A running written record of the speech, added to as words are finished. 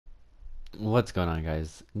What's going on,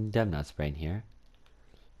 guys? Demnutsbrain here.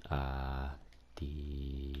 DB.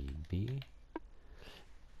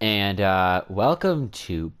 And welcome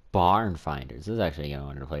to Barn Finders. This is actually a game I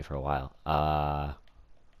wanted to play for a while.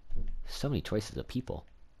 So many choices of people.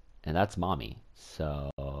 And that's mommy. So,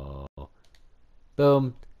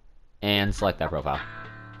 boom. And select that profile.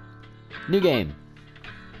 New game.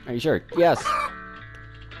 Are you sure? Yes.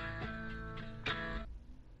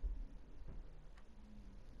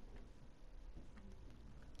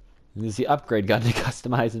 Use the upgrade gun to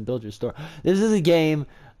customize and build your store. This is a game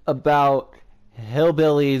about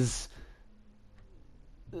hillbillies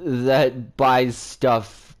that buys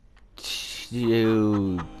stuff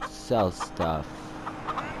to sell stuff.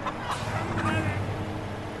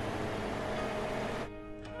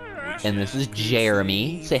 And this is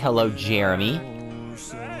Jeremy. Say hello, Jeremy.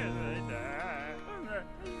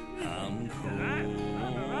 I'm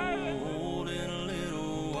cold and a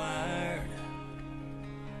little wired,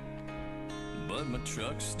 but my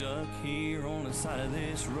truck's stuck here on the side of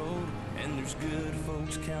this road, and there's good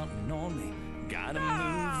folks counting on me. Gotta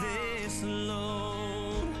move this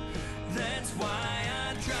load. That's why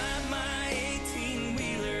I drive my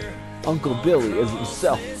 18-wheeler. Uncle Billy is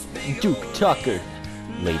himself. Duke Tucker.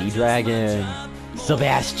 Lady Dragon.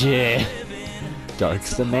 Sebastian. Dark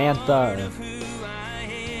Samantha.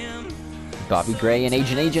 Bobby Gray and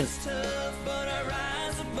Agent.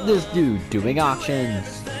 This dude doing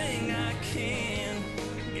auctions.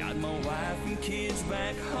 Got my wife and kids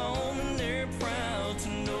back home, and they're proud to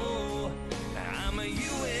know I'm a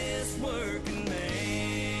U.S. working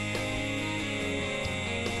man.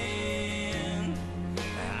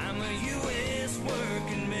 I'm a U.S.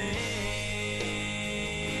 working man.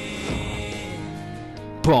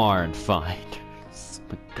 Barn Finders. Oh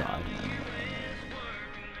my god.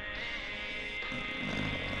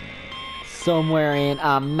 Somewhere in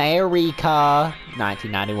America.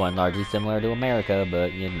 1991, largely similar to America,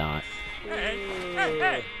 but you're not.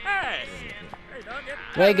 Hey! Don't get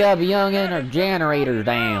Wake up, youngin', our generator's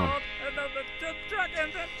down. The truck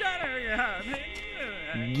and the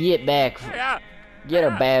generator. Get back, Yeah. get a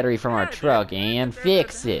battery from our truck and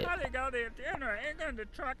fix it.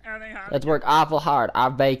 Let's work awful hard. Our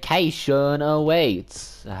vacation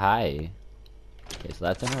awaits. Hi. Okay, so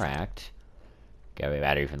that's interact. Get a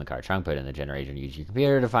battery from the car trunk, put it in the generator, and use your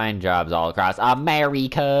computer to find jobs all across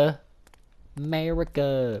America.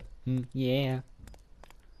 America. Yeah.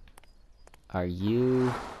 Are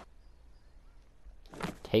you...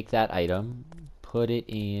 Take that item, put it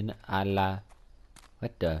in a la...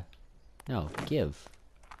 What the... No, give.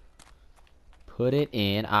 Put it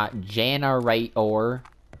in a generator.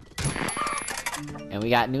 And we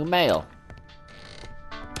got new mail.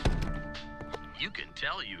 You can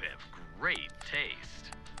tell you have great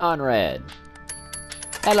taste. Unread.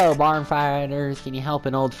 Hello, barn finders. Can you help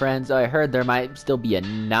an old friend? So I heard there might still be a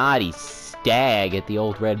naughty stag at the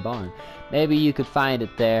old red barn. Maybe you could find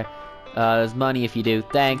it there. There's money if you do.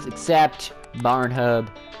 Thanks. Accept. Barn hub.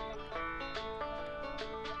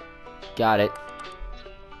 Got it.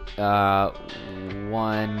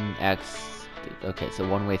 1x. Okay, so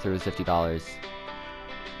one way through is $50.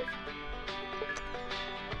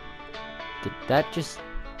 Did that just...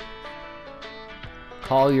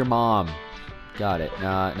 Call your mom. Got it.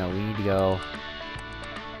 No, we need to go.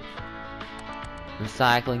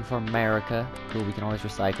 Recycling for America. Cool, we can always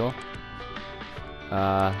recycle.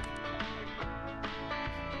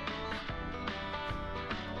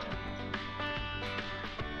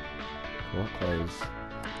 Cool, close.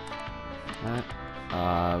 That.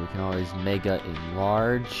 We can always mega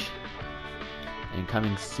enlarge. And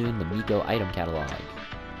coming soon, the Miko item catalog.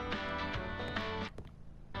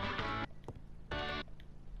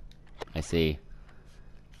 I see.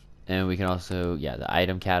 And we can also, yeah, the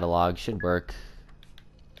item catalog should work.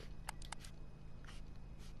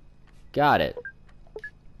 Got it.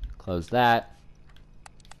 Close that.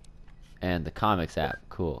 And the comics app.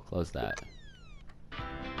 Cool. Close that.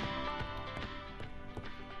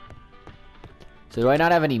 So do I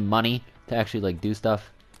not have any money to actually, like, do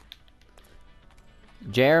stuff?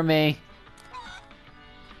 Jeremy!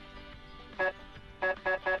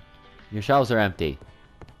 Your shelves are empty.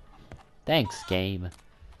 Thanks, game.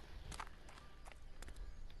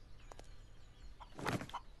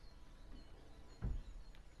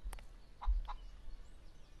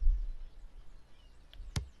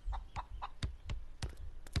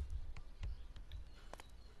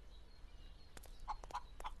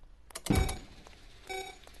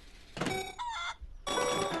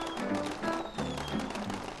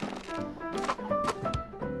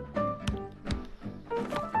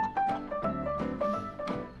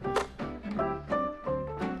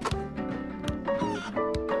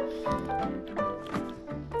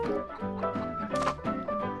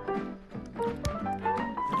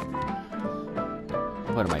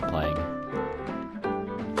 What am I playing?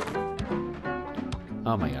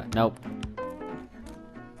 Oh my god, nope.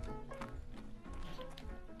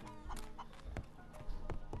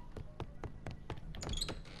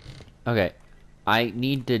 Okay, I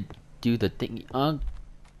need to do the thing.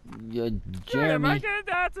 Jeremy.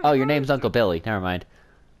 Oh, your name's Uncle Billy. Never mind.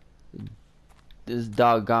 This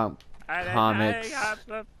doggone comics.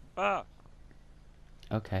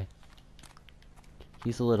 Okay.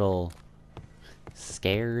 He's a little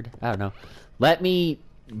scared. I don't know. Let me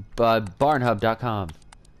barnhub.com.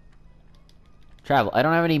 Travel. I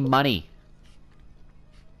don't have any money.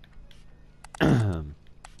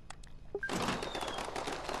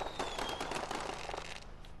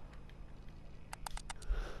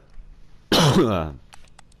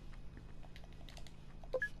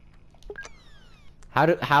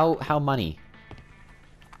 How money?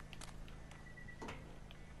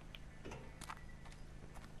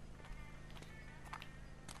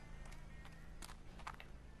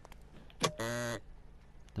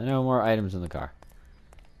 No more items in the car.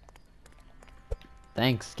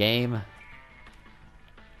 Thanks, game.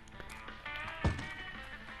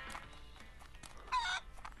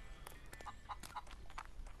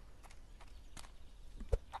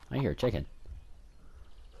 I hear a chicken.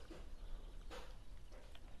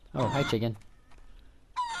 Oh, hi, chicken.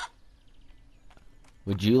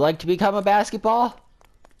 Would you like to become a basketball?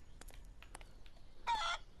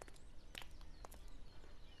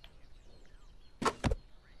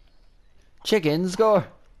 Chicken score!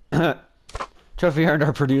 Trophy earned.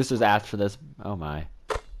 Our producers asked for this. Oh my.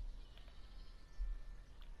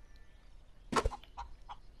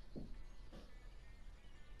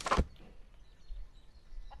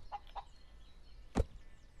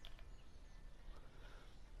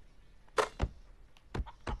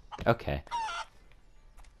 Okay.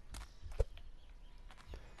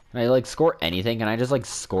 Can I like score anything? Can I just like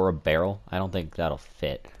score a barrel? I don't think that'll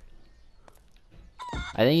fit.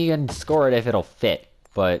 I think you can score it if it'll fit,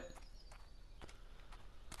 but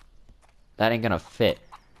that ain't gonna fit.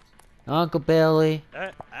 Uncle Billy.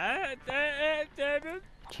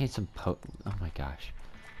 Change some oh my gosh.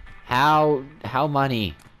 How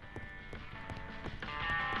money?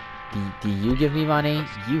 Do you give me money?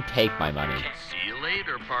 You take my money. See you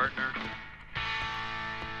later, partner.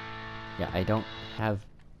 Yeah, I don't have...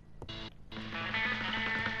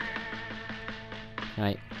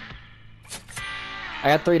 Can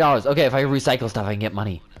I got $3. Okay, if I recycle stuff, I can get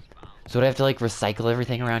money. So do I have to, like, recycle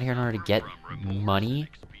everything around here in order to get money?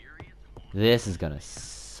 This is gonna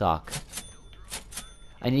suck.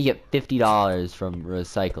 I need to get $50 from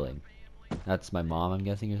recycling. That's my mom, I'm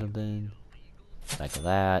guessing, or something. Recycle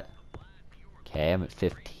that. Okay, I'm at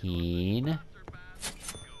 15.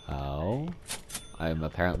 Oh. I'm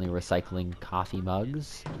apparently recycling coffee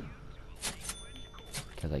mugs.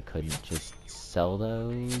 Because I couldn't just sell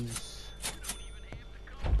those.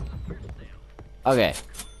 Okay.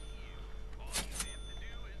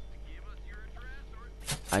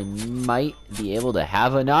 I might be able to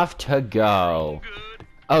have enough to go.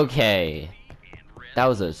 Okay. That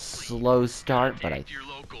was a slow start, but I...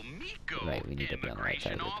 Right, we need to be on the right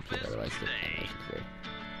side of the computer, otherwise the animation's weird.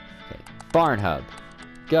 Okay. Barn Hub.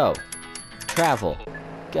 Go. Travel.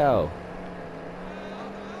 Go.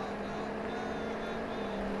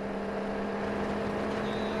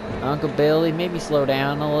 Uncle Billy, maybe slow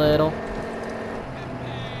down a little.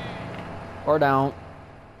 Or don't.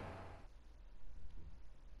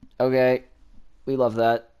 Okay. We love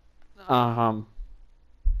that.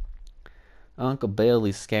 Uncle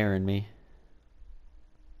Billy's scaring me.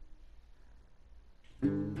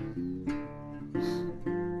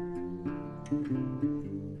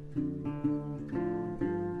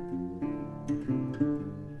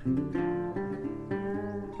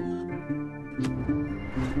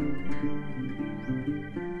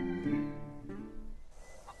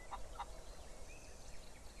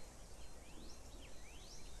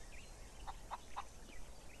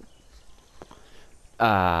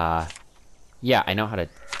 Yeah, I know how to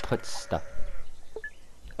put stuff.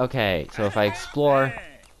 Okay, so if I explore...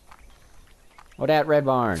 Oh, that Red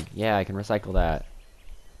Barn. Yeah, I can recycle that.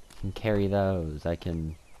 I can carry those. I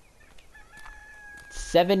can...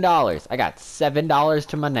 $7. I got $7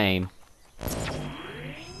 to my name.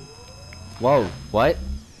 Whoa, what?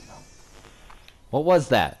 What was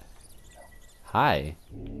that? Hi.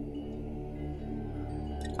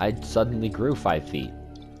 I suddenly grew 5 feet.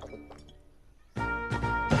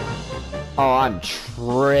 Oh, I'm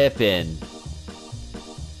tripping.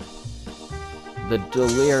 The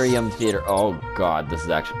Delirium Theater. Oh god, this is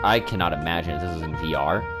actually... I cannot imagine if this is in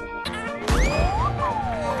VR.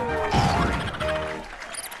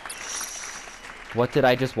 What did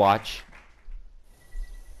I just watch?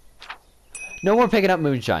 No more picking up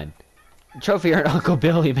moonshine. Trophy earned Uncle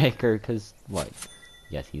Billy Maker, because what?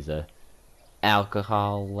 Yes, he's a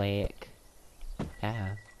alcoholic.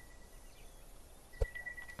 Yeah.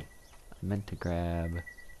 I meant to grab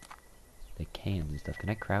the cans and stuff. Can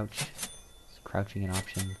I crouch? Is crouching an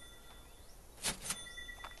option?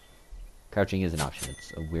 Crouching is an option.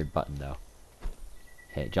 It's a weird button, though.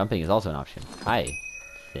 Hey, jumping is also an option. Hi,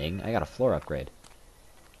 thing. I got a floor upgrade.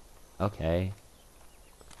 Okay.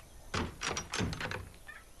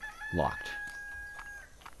 Locked.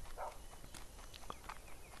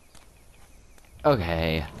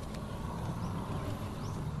 Okay.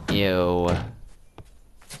 Ew.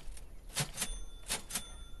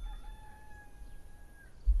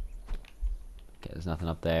 Okay, there's nothing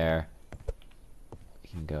up there. We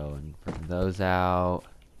can go and bring those out.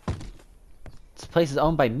 This place is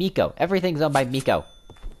owned by Miko. Everything's owned by Miko.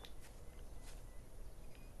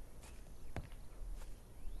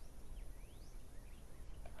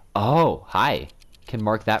 Oh, hi. Can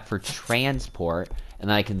mark that for transport, and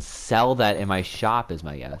then I can sell that in my shop is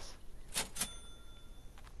my guess.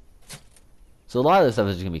 So a lot of this stuff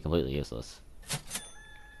is just gonna be completely useless.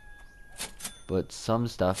 But some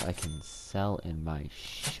stuff I can sell in my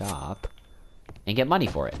shop and get money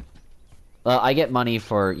for it. Well, I get money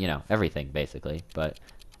for, you know, everything, basically. But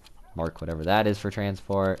mark whatever that is for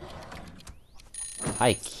transport.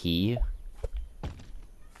 Hi, key.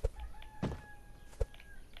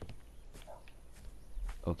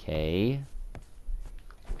 Okay.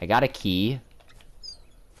 I got a key.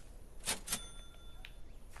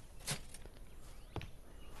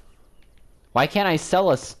 Why can't I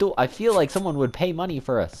sell a stool? I feel like someone would pay money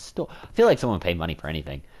for a stool. I feel like someone would pay money for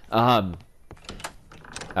anything. Oh,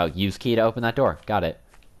 use key to open that door. Got it.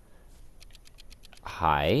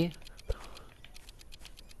 Hi.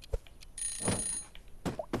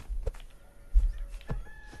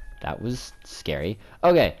 That was scary.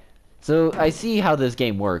 Okay. So, I see how this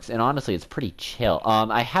game works, and honestly, it's pretty chill.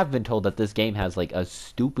 I have been told that this game has, like, a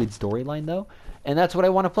stupid storyline, though. And that's what I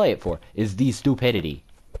want to play it for, is the stupidity.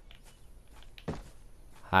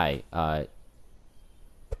 Hi,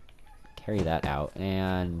 carry that out,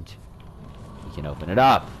 and we can open it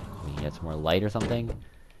up. We can get some more light or something.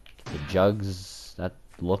 The jugs, that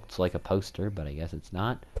looked like a poster, but I guess it's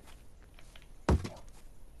not.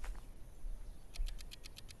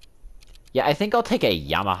 Yeah, I think I'll take a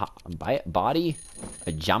Yamaha body,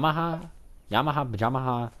 a Yamaha,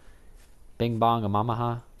 Bing Bong, a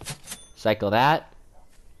Mamaha. Cycle that,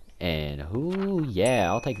 and ooh, yeah,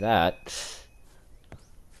 I'll take that.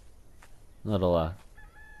 Little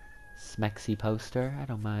smexy poster. I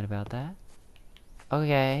don't mind about that.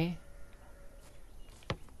 Okay.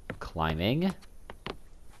 Climbing.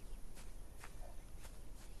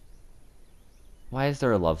 Why is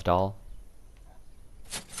there a love doll?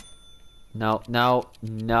 No, no,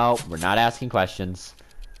 no. We're not asking questions.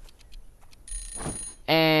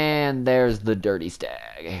 And there's the dirty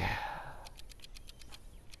stag.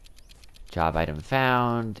 Job item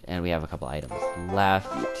found. And we have a couple items left.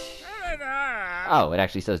 Oh, it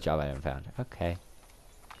actually says job item found. Okay.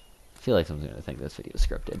 I feel like someone's gonna think this video is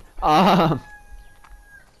scripted. I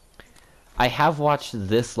have watched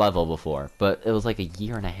this level before, but it was like a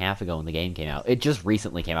year and a half ago when the game came out. It just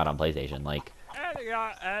recently came out on PlayStation, like...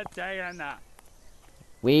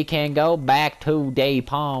 We can go back to the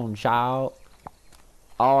pawn shop.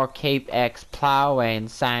 Or keep exploring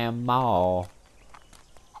some more.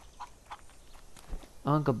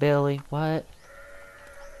 Uncle Billy, what?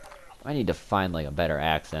 I need to find like a better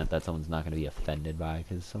accent that someone's not going to be offended by,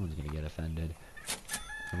 because someone's going to get offended.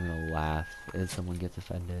 I'm going to laugh if someone gets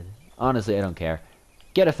offended. Honestly, I don't care.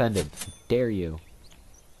 Get offended. Dare you.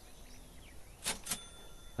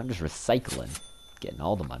 I'm just recycling. Getting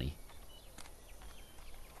all the money.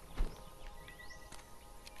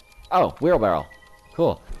 Oh, wheelbarrow.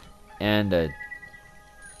 Cool. And a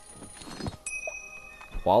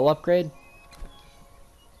wall upgrade?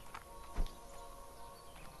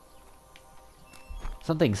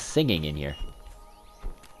 Something's singing in here.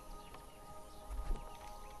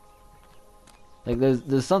 Like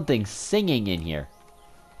there's something singing in here.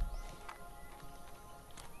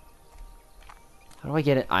 How do I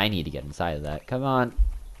get it? I need to get inside of that. Come on.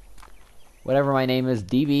 Whatever my name is,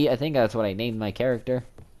 DB. I think that's what I named my character.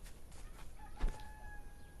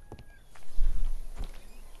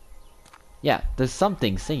 Yeah, there's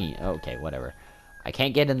something singing. Okay, whatever. I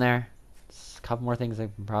can't get in there. There's a couple more things I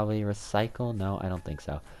can probably recycle. No, I don't think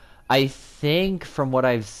so. I think from what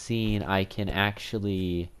I've seen, I can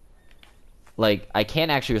actually... Like, I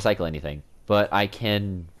can't actually recycle anything. But I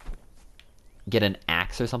can get an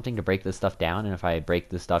axe or something to break this stuff down, and if I break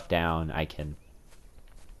this stuff down, I can...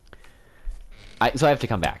 So I have to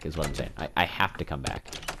come back, is what I'm saying. I have to come back.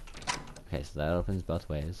 Okay, so that opens both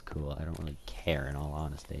ways. Cool. I don't really care, in all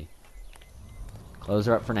honesty. Close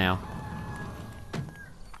her up for now.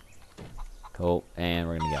 Cool, and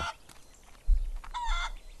we're gonna go.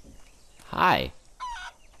 Hi.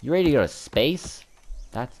 You ready to go to space?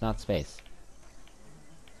 That's not space.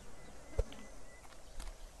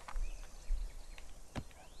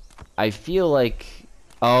 I feel like...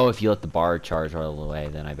 Oh, if you let the bar charge all the way,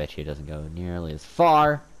 then I bet you it doesn't go nearly as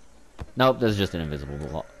far. Nope, this is just an invisible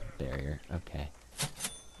wall barrier. Okay. I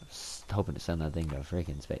was hoping to send that thing to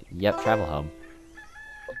freaking space. Yep, travel home.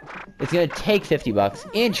 It's gonna take 50 bucks.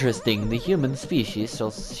 Interesting, the human species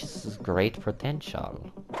shows great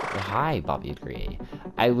potential. Hi, Bobby Gray.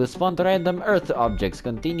 I will spawn random Earth objects,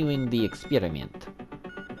 continuing the experiment.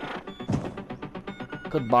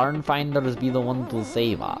 Could barn finders be the one to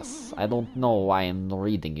save us? I don't know why I'm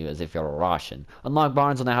reading you as if you're Russian. Unlock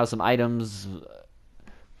barns when they have some items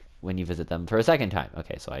when you visit them for a second time.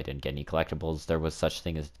 Okay, so I didn't get any collectibles. There was such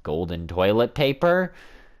thing as golden toilet paper.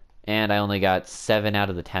 And I only got 7 out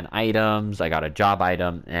of the 10 items. I got a job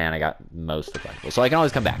item, and I got most of the collectibles. So I can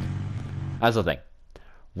always come back. That's the thing.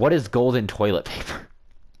 What is golden toilet paper?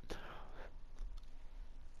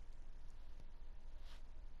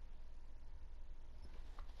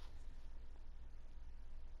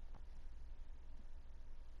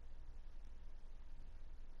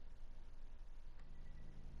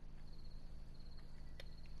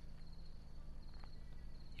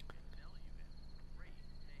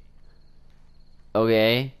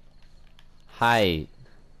 Okay. Hi.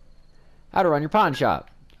 How to run your pawn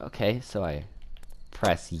shop. Okay, so I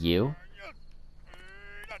press U.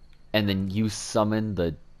 And then you summon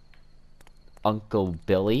the Uncle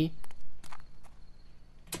Billy.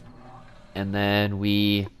 And then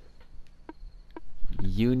you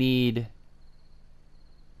need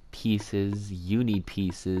pieces, you need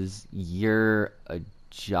pieces, you're a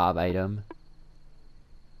job item.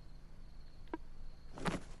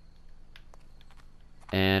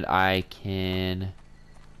 And I can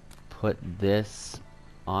put this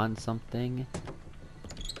on something. You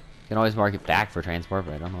can always mark it back for transport,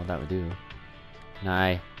 but I don't know what that would do. Can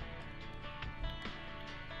I?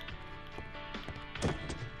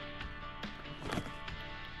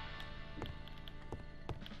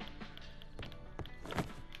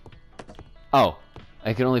 Oh,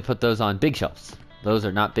 I can only put those on big shelves. Those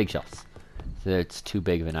are not big shelves. So it's too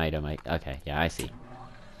big of an item. Okay, yeah, I see.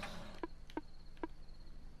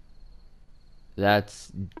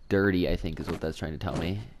 That's dirty, I think, is what that's trying to tell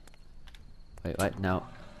me. Wait, what? No.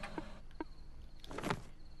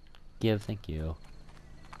 Give, thank you.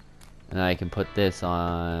 And I can put this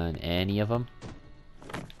on any of them.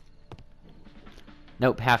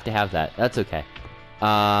 Nope, have to have that. That's okay.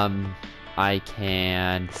 I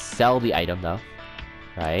can sell the item, though.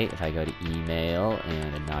 Right? If I go to email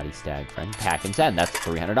and a naughty stag friend, pack and send. That's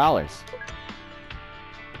 $300.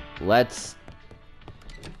 Let's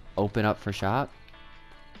open up for shop.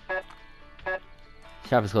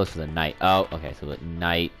 Shop is closed for the night. Oh, okay, so at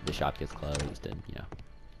night the shop gets closed and, you know.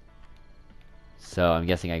 So I'm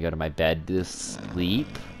guessing I go to my bed to sleep.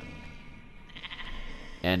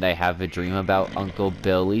 And I have a dream about Uncle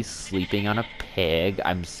Billy sleeping on a pig.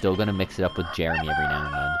 I'm still gonna mix it up with Jeremy every now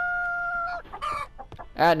and then.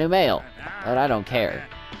 Ah, new mail! But I don't care.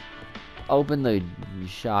 Open the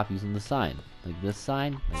shop using the sign. Like this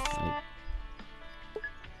sign?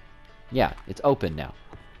 Yeah, it's open now.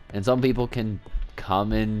 And some people can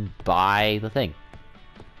come and buy the thing.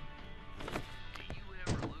 Do you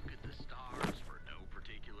ever look at the stars for no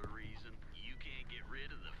particular reason? You can't get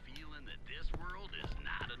rid of the feeling that this world is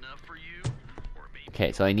not enough for you? Or maybe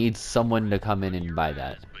Okay, so I need someone to come in and buy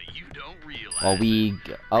that. but you don't realize While we...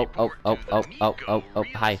 Oh,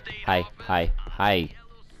 hi.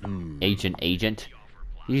 Agent.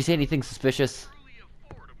 Did you say anything suspicious?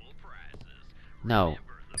 affordable prices. No. The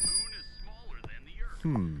moon is smaller than the Earth,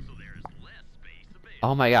 so there is less space available.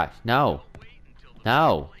 Oh my gosh, no. Wait until the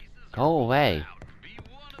No. places are Go away. out. Be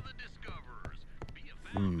one of the discoverers. Be a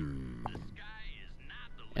founder. The sky is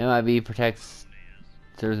not the MIB protects...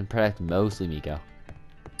 serves and protects mostly Miko.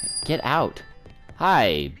 Get out.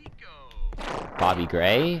 Hi, Miko. Bobby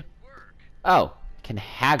Gray. Oh, can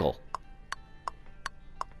haggle.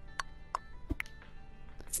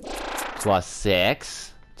 +6.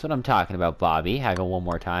 That's what I'm talking about, Bobby. Haggle one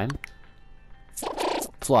more time.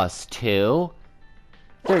 +2.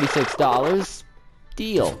 $36.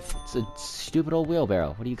 Deal. It's a stupid old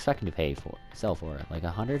wheelbarrow. What are you expecting to pay for? Sell for? Like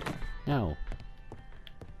 100? No.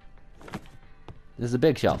 This is a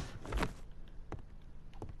big shelf.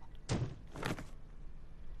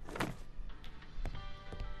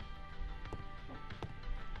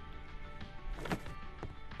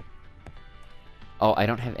 Oh, I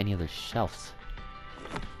don't have any other shelves.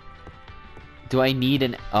 Do I need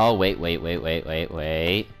an... Oh, wait. There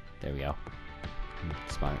we go.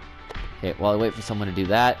 Smart. Okay, while I wait for someone to do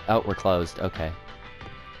that... Oh, we're closed. Okay.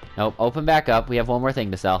 Nope, open back up. We have one more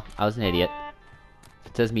thing to sell. I was an idiot.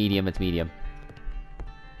 If it says medium, it's medium.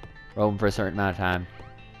 We're open for a certain amount of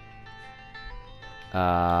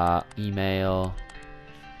time. Email.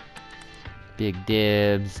 Big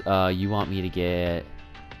dibs. You want me to get...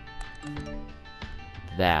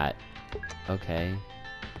 that. Okay.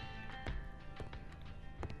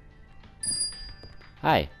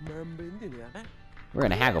 Hi. We're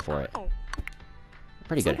gonna haggle for it. I'm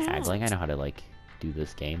pretty good at haggling. I know how to, like, do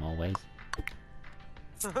this game always.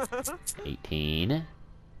 18.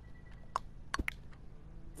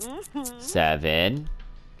 7.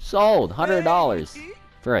 Sold! $100!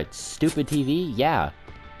 For a stupid TV? Yeah.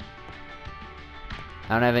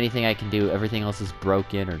 I don't have anything I can do. Everything else is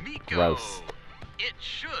broken or Miko, gross. it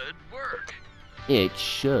should work. It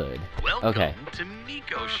should. Welcome Okay. to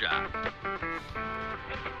Miko Shop.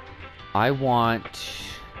 I want...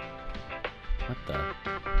 What the?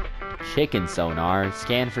 Chicken sonar.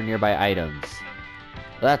 Scan for nearby items.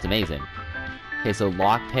 Well, that's amazing. Okay, so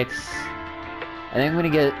lockpicks. I think I'm gonna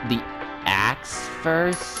get the axe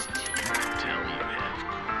first. I tell you, it have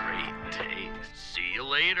great taste. See you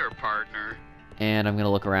later, partner. And I'm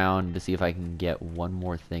gonna look around to see if I can get one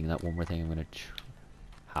more thing. That one more thing I'm gonna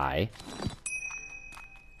Hi.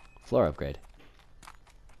 Floor upgrade.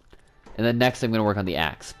 And then next I'm gonna work on the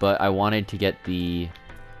axe. But I wanted to get the...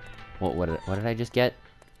 What did I just get?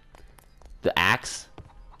 The axe?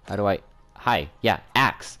 How do I... Hi. Yeah,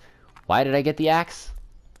 axe. Why did I get the axe?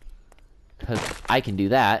 Because I can do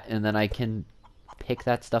that, and then I can pick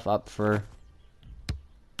that stuff up for...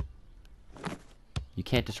 You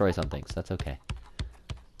can't destroy something, so that's okay.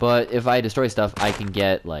 But if I destroy stuff, I can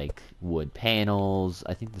get, like, wood panels.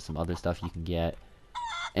 I think there's some other stuff you can get.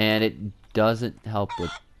 And it doesn't help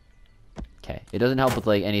with... Okay. It doesn't help with,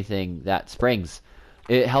 like, anything that springs.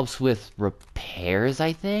 It helps with repairs,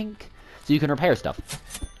 I think? So you can repair stuff.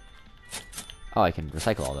 Oh, I can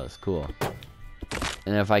recycle all those. Cool.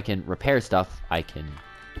 And if I can repair stuff, I can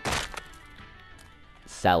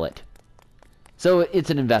sell it. So it's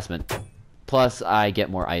an investment. Plus, I get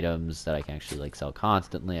more items that I can actually like sell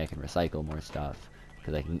constantly. I can recycle more stuff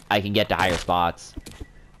because I can get to higher spots,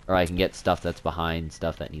 or I can get stuff that's behind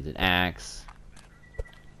stuff that needs an axe.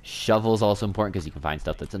 Shovel's also important because you can find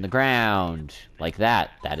stuff that's in the ground, like that.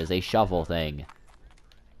 That is a shovel thing.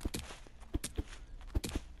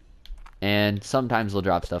 And sometimes they'll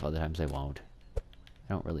drop stuff, other times they won't.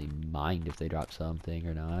 I don't really mind if they drop something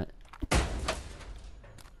or not.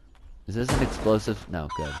 Is this an explosive? No,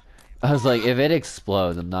 good. I was like, if it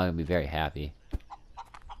explodes, I'm not gonna be very happy.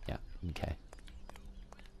 Yeah, okay.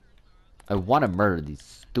 I want to murder these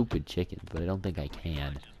stupid chickens, but I don't think I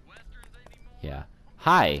can. Yeah.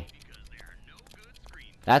 Hi!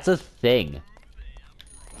 That's a thing.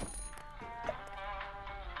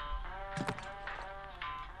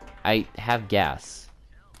 I have gas.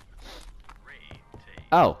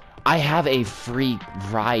 Oh, I have a free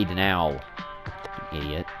ride now. You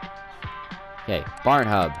idiot. Okay, Barn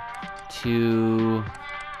Hub. To...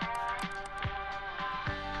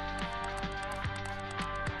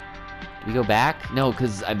 Do we go back? No,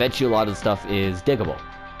 because I bet you a lot of the stuff is diggable.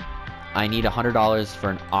 I need $100 for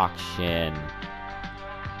an auction.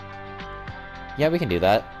 Yeah, we can do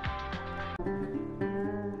that.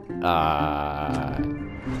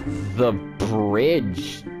 The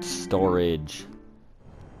bridge storage.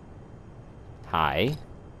 Hi.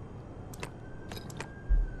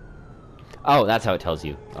 Oh, that's how it tells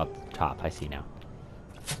you up top. I see now.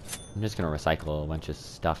 I'm just gonna recycle a bunch of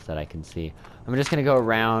stuff that I can see. I'm just gonna go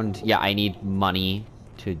around. Yeah, I need money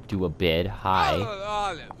to do a bid.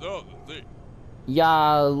 Hi.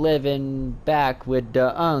 Yeah, living back with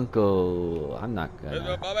the uncle. I'm not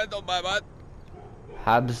gonna.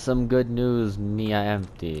 Have some good news, Mia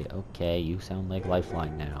Empty. Okay, you sound like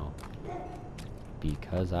Lifeline now.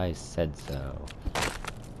 Because I said so.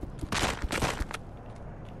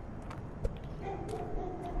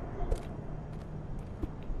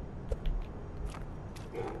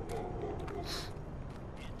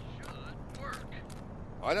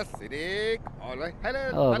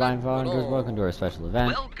 Hello, Blind Volunteers. Welcome to our special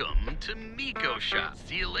event. Welcome to Miko Shop.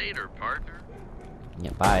 See you later, partner.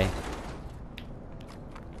 Yeah, bye.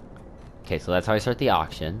 Okay, so that's how I start the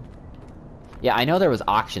auction. Yeah, I know there was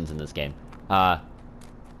auctions in this game. Kind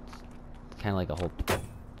of like a whole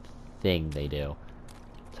thing they do.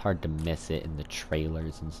 It's hard to miss it in the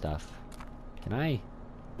trailers and stuff. Can I?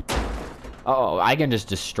 Oh, I can just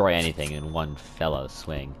destroy anything in one fellow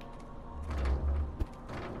swing.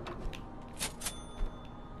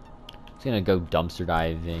 Just gonna go dumpster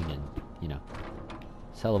diving and, you know,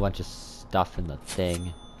 sell a bunch of stuff in the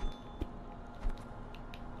thing.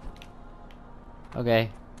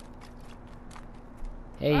 Okay.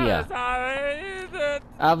 Hey,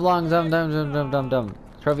 I've long dum.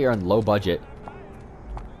 Trophy are on low budget.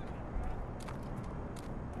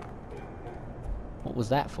 What was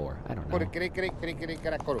that for? I don't know.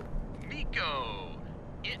 Miko!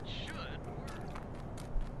 It should work.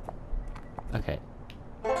 Okay.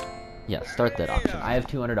 Yeah, start that auction. I have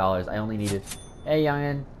 $200. I only needed. Hey,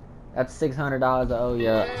 youngin, that's $600 I owe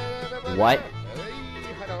ya. What?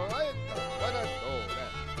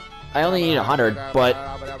 I only need 100, but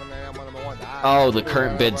oh, the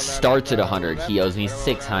current bid starts at 100. He owes me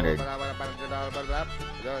 600. I'm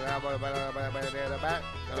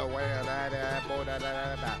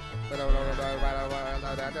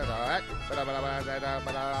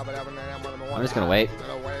just gonna wait.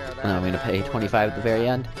 And I'm gonna pay 25 at the very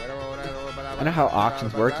end. I know how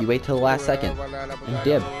auctions work. You wait till the last second and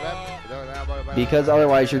dib, because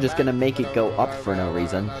otherwise you're just gonna make it go up for no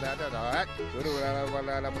reason.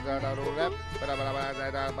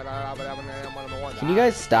 Can you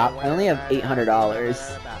guys stop? I only have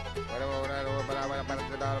 $800.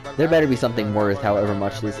 There better be something worth however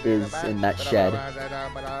much this is in that shed.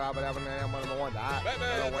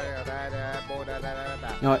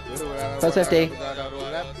 You know what? Plus 50.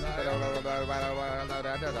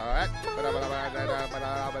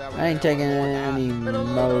 I ain't taking any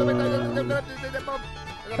more.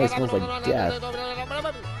 It smells like death.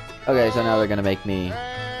 Okay, so now they're gonna make me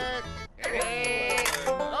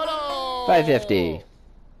 $550.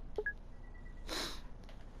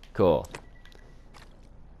 Cool.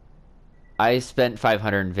 I spent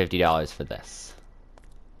 $550 for this.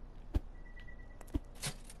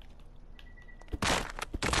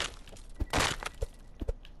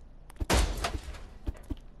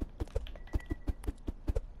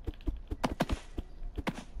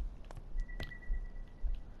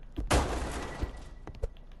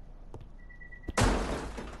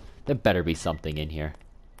 There better be something in here.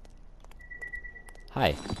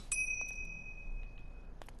 Hi.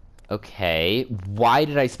 Okay, why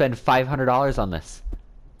did I spend $500 on this?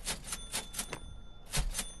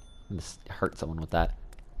 I'm gonna hurt someone with that.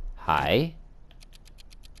 Hi.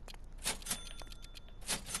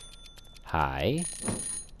 Hi.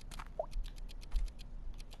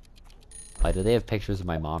 Why do they have pictures of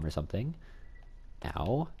my mom or something?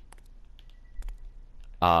 Ow.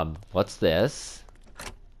 What's this?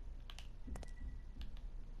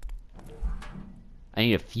 I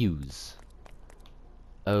need a fuse.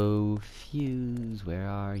 Oh, fuse, where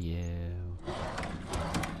are you?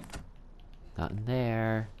 Not in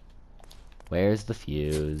there. Where's the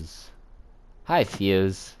fuse? Hi,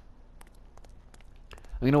 fuse.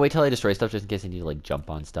 I'm gonna wait till I destroy stuff just in case I need to, like, jump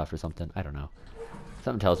on stuff or something. I don't know.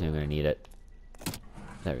 Something tells me I'm gonna need it.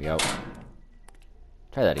 There we go.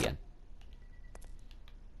 Try that again.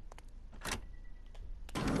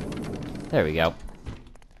 There we go.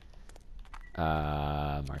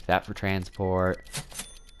 Mark that for transport.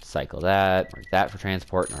 Cycle that. Mark that for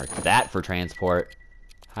transport. Mark that for transport.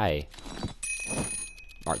 Hi.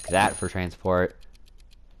 Mark that for transport.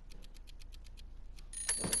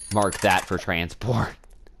 Mark that for transport.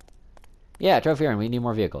 Yeah, trophy iron. We need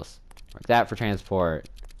more vehicles. Mark that for transport.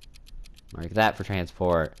 Mark that for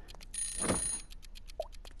transport.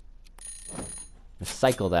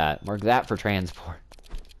 Cycle that. Mark that for transport.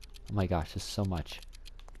 Oh my gosh, there's so much.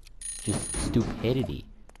 Just stupidity.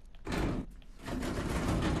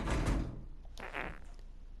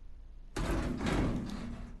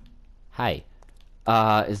 Hi.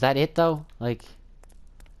 Is that it though? Like,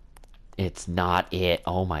 it's not it.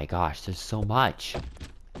 Oh my gosh, there's so much.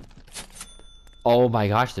 Oh my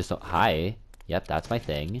gosh, there's so... Hi. Yep, that's my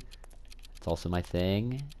thing. It's also my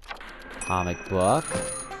thing. Comic book.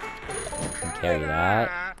 Can carry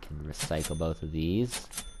that. Can recycle both of these.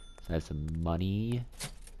 So I have some money.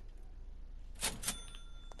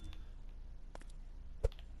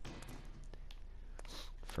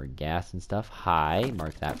 For gas and stuff. Hi.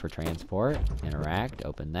 Mark that for transport. Interact.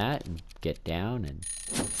 Open that and get down and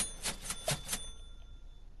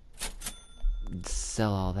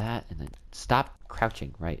sell all that and then stop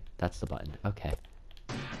crouching. Right. That's the button. Okay.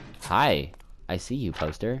 Hi. I see you,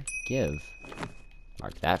 poster. Give.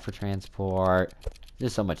 Mark that for transport.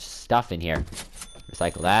 There's so much stuff in here.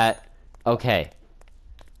 Recycle that. Okay.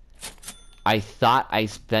 I thought I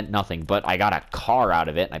spent nothing, but I got a car out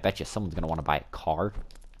of it, and I bet you someone's gonna want to buy a car.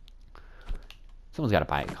 Someone's gotta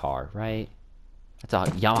buy a car, right? That's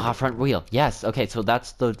a Yamaha front wheel. Yes, okay, so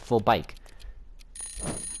that's the full bike.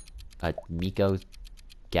 A Miko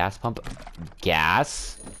gas pump.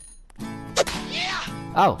 Gas?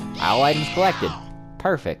 Oh, all items collected.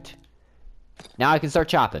 Perfect. Now I can start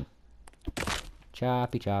chopping.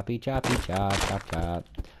 Choppy, choppy, choppy, chop, chop, chop.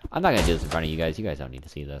 I'm not gonna do this in front of you guys. You guys don't need to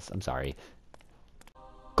see this. I'm sorry.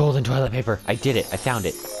 Golden toilet paper. I did it. I found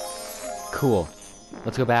it. Cool.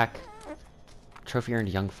 Let's go back. Trophy earned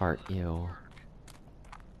young fart. Ew.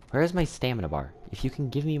 Where is my stamina bar? If you can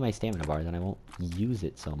give me my stamina bar, then I won't use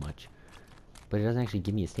it so much. But it doesn't actually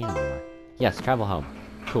give me a stamina bar. Yes, travel home.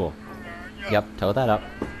 Cool. Yep, tow that up.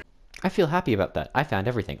 I feel happy about that. I found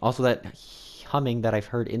everything. Also, that humming that I've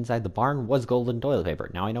heard inside the barn was golden toilet paper.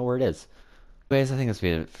 Now I know where it is. Anyways, I think that's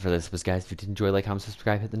it for this. But guys, if you did enjoy, like, comment,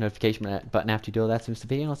 subscribe, hit the notification button after you do all that. So, Mr.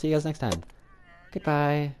 Video, and I'll see you guys next time.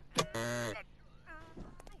 Goodbye.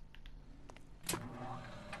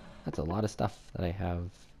 That's a lot of stuff that I have.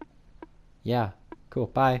 Yeah, cool.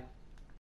 Bye.